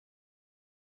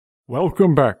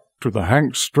Welcome back to the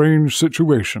Hank Strange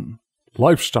Situation,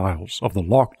 Lifestyles of the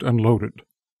Locked and Loaded.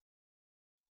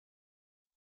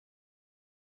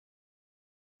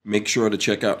 Make sure to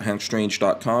check out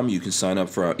hankstrange.com. You can sign up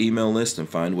for our email list and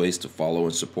find ways to follow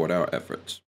and support our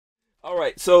efforts. All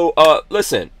right, so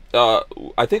listen,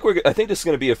 I think this is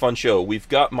going to be a fun show. We've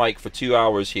got Mike for 2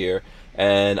 hours here,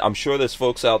 and I'm sure there's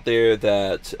folks out there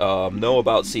that know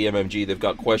about CMMG. They've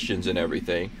got questions and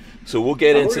everything. So we'll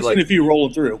get into if you roll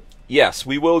it through. Yes,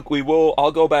 we will.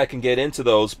 I'll go back and get into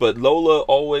those. But Lola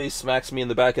always smacks me in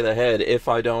the back of the head if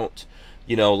I don't,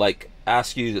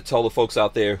 ask you to tell the folks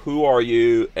out there, who are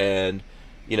you, and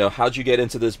how'd you get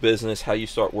into this business? How you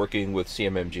start working with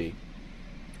CMMG?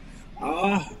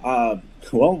 My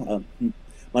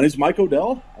name's Mike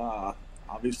Odell.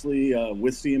 Obviously,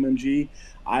 with CMMG,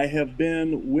 I have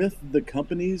been with the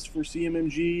companies for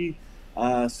CMMG.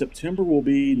 September will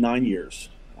be 9 years.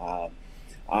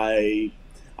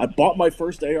 I bought my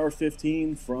first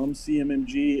AR-15 from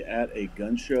CMMG at a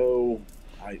gun show.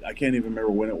 I can't even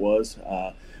remember when it was.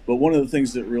 But one of the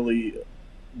things that really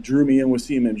drew me in with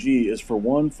CMMG is, for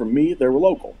me, they were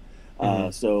local.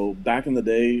 So back in the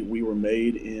day, we were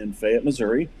made in Fayette,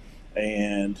 Missouri,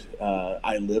 and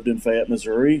I lived in Fayette,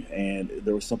 Missouri, and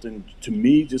there was something to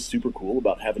me just super cool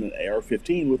about having an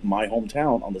AR-15 with my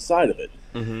hometown on the side of it.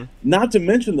 Not to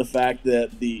mention the fact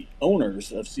that the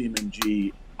owners of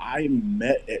CMMG I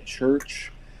met at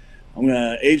church. I'm going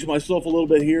to age myself a little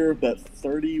bit here, but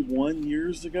 31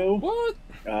 years ago. What?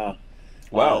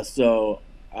 Wow.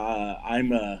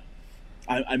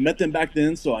 I met them back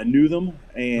then, so I knew them,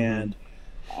 and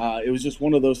it was just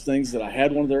one of those things that I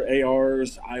had one of their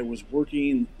ARs. I was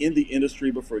working in the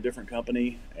industry, but for a different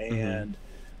company, and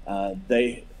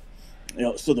they,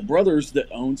 so the brothers that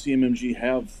own CMMG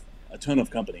have a ton of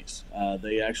companies.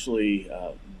 They actually,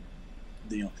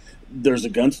 there's a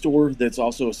gun store that's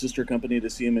also a sister company to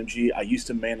CMMG. I used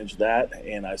to manage that,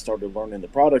 and I started learning the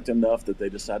product enough that they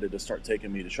decided to start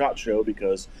taking me to SHOT Show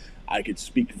because I could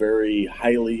speak very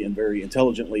highly and very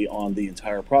intelligently on the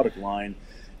entire product line.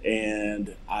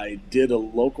 And I did a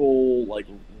local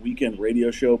weekend radio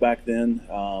show back then,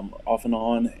 off and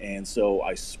on, and so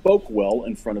I spoke well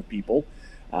in front of people.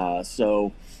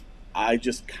 So I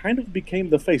just kind of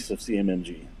became the face of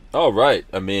CMMG. Oh, right.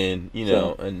 I mean,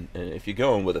 and if you're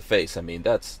going with a face, I mean,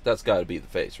 that's got to be the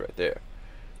face right there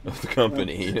of the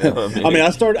company. I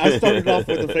started off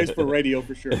with the face for radio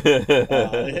for sure,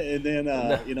 and then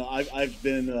I've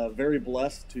been very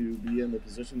blessed to be in the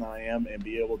position that I am and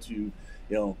be able to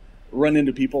run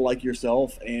into people like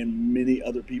yourself and many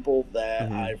other people that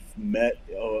I've met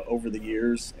over the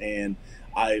years, and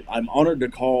I'm honored to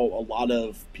call a lot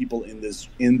of people in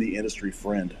the industry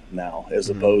friend now, as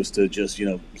opposed to just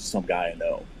some guy I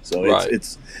know. So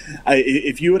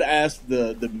if you would ask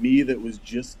the me that was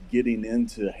just getting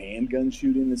into handgun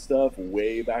shooting and stuff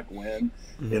way back when,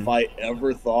 if I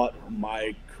ever thought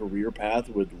my career path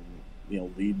would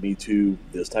lead me to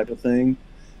this type of thing,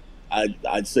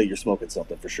 I'd say you're smoking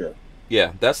something for sure.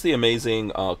 Yeah, that's the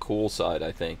amazing cool side,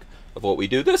 I think, of what we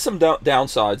do. There's some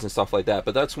downsides and stuff like that,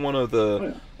 but that's one of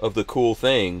the cool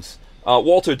things.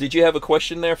 Walter, did you have a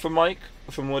question there for Mike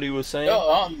from what he was saying?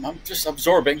 I'm just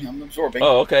absorbing.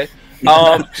 Oh, okay.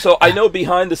 So I know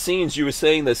behind the scenes you were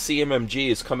saying that CMMG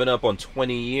is coming up on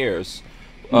 20 years.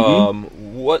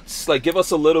 Give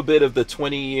us a little bit of the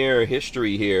 20-year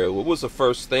history here. What was the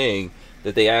first thing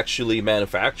that they actually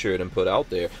manufactured and put out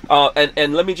there?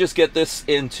 And let me just get this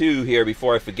in too here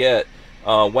before I forget.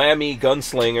 Whammy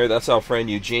Gunslinger, that's our friend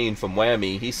Eugene from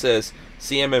Whammy. He says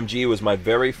CMMG was my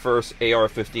very first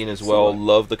AR-15 as well.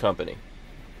 Love the company.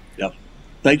 Yep.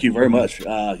 Thank you very much.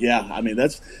 Yeah, I mean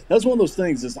that's one of those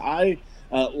things. Is I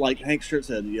like Hank Sturt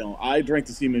said, I drank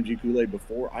the CMMG Kool-Aid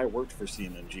before I worked for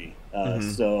CMMG.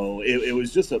 So it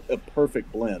was just a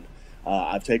perfect blend.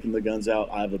 I've taken the guns out.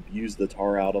 I've abused the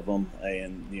tar out of them,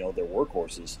 and they're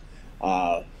workhorses.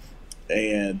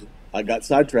 And I got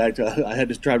sidetracked. I had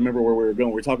to try to remember where we were going.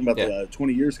 We were talking about the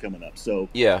 20 years coming up. So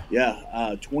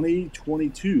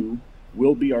 2022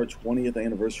 will be our 20th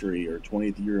anniversary or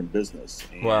 20th year in business.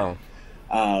 And, wow.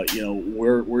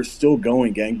 We're still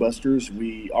going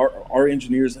gangbusters. Our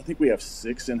engineers, I think we have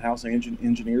 6 in-house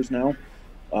engineers now,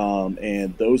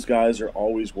 and those guys are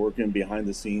always working behind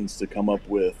the scenes to come up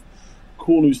with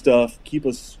cool new stuff, keep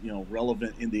us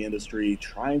relevant in the industry,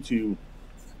 trying to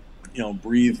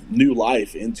breathe new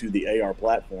life into the AR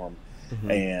platform.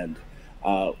 And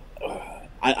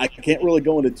I can't really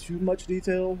go into too much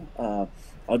detail.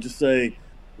 I'll just say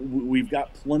we've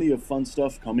got plenty of fun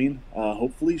stuff coming.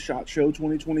 Hopefully SHOT Show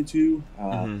 2022,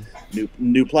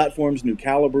 new platforms, new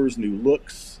calibers, new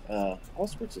looks, all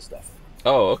sorts of stuff.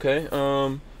 Oh, okay.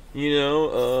 You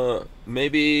know,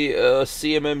 maybe a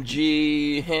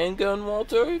CMMG handgun,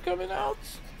 Walter, coming out.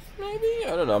 Maybe,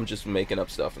 I don't know. I'm just making up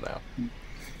stuff now.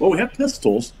 Well, we have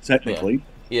pistols Yeah, technically.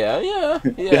 yeah. Yeah,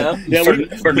 yeah.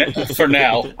 For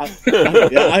now.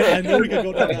 I knew we could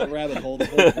go down that rabbit hole the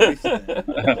whole price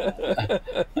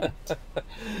thing.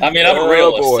 I mean, I'm a Oh,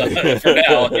 realist boy. for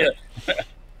now. Yeah.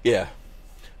 Yeah,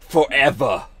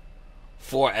 forever.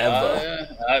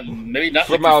 Maybe not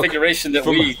From the our- configuration that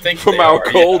we think from they our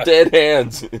are, cold yeah. dead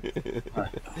hands.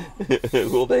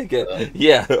 Will they get?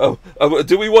 Yeah.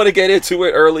 Do we want to get into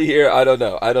it early here? I don't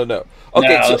know.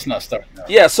 Okay. No, So, let's not start. No.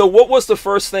 yeah. So what was the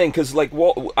first thing? Because like,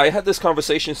 I had this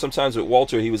conversation sometimes with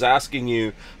Walter. He was asking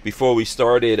you before we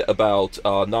started about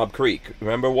Knob Creek.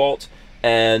 Remember, Walt?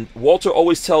 And Walter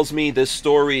always tells me this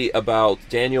story about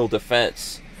Daniel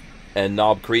Defense and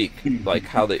Knob Creek, like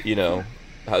how they,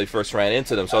 how he first ran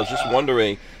into them. So I was just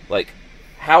wondering, like,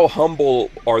 how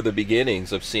humble are the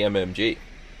beginnings of CMMG?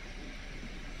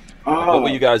 What were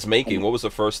you guys making? What was the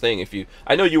first thing?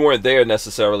 I know you weren't there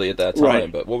necessarily at that time,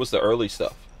 Right. but what was the early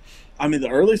stuff? I mean, the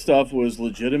early stuff was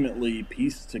legitimately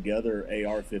pieced together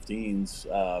AR-15s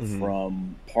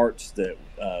from parts that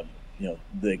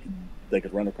they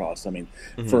could run across. I mean,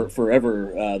 for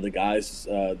forever, the guys,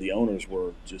 the owners,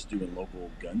 were just doing local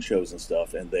gun shows and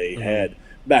stuff, and they had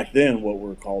back then what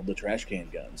were called the trash can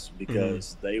guns,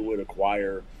 because they would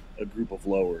acquire a group of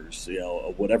lowers,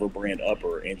 whatever brand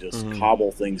upper, and just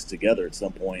cobble things together at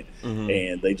some point,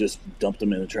 and they just dumped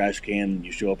them in a trash can. And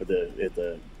you show up at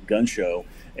the gun show,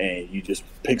 and you just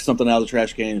pick something out of the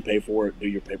trash can and pay for it, do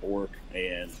your paperwork,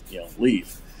 and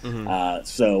leave.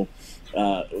 So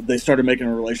they started making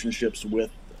relationships with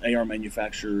AR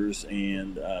manufacturers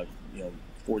and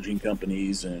forging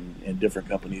companies and different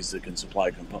companies that can supply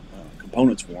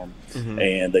components for them.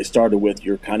 And they started with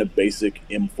your kind of basic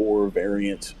M4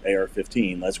 variant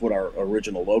AR-15. That's what our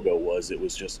original logo was. It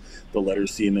was just the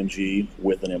letters CMMG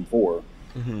with an M4.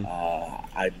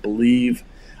 I believe,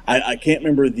 I can't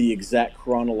remember the exact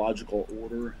chronological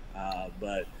order,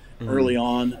 but early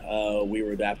on we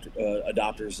were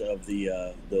adopters of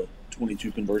the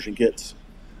 22 conversion kits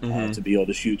to be able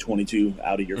to shoot 22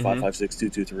 out of your 5.56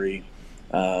 223.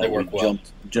 They work well.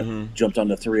 Jumped on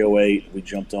the 308. We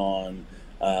jumped on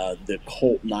the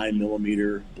Colt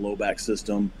 9mm blowback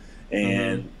system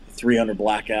and 300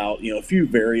 blackout. A few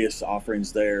various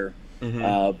offerings there.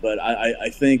 But I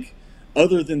think,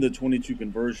 other than the 22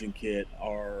 conversion kit,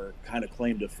 our kind of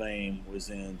claim to fame was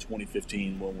in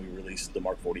 2015 when we released the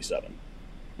Mark 47.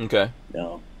 Okay.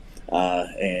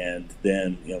 And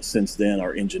then, since then,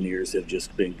 our engineers have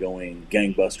just been going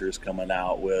gangbusters, coming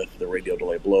out with the radio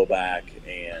delay blowback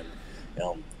and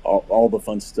all the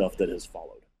fun stuff that has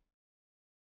followed.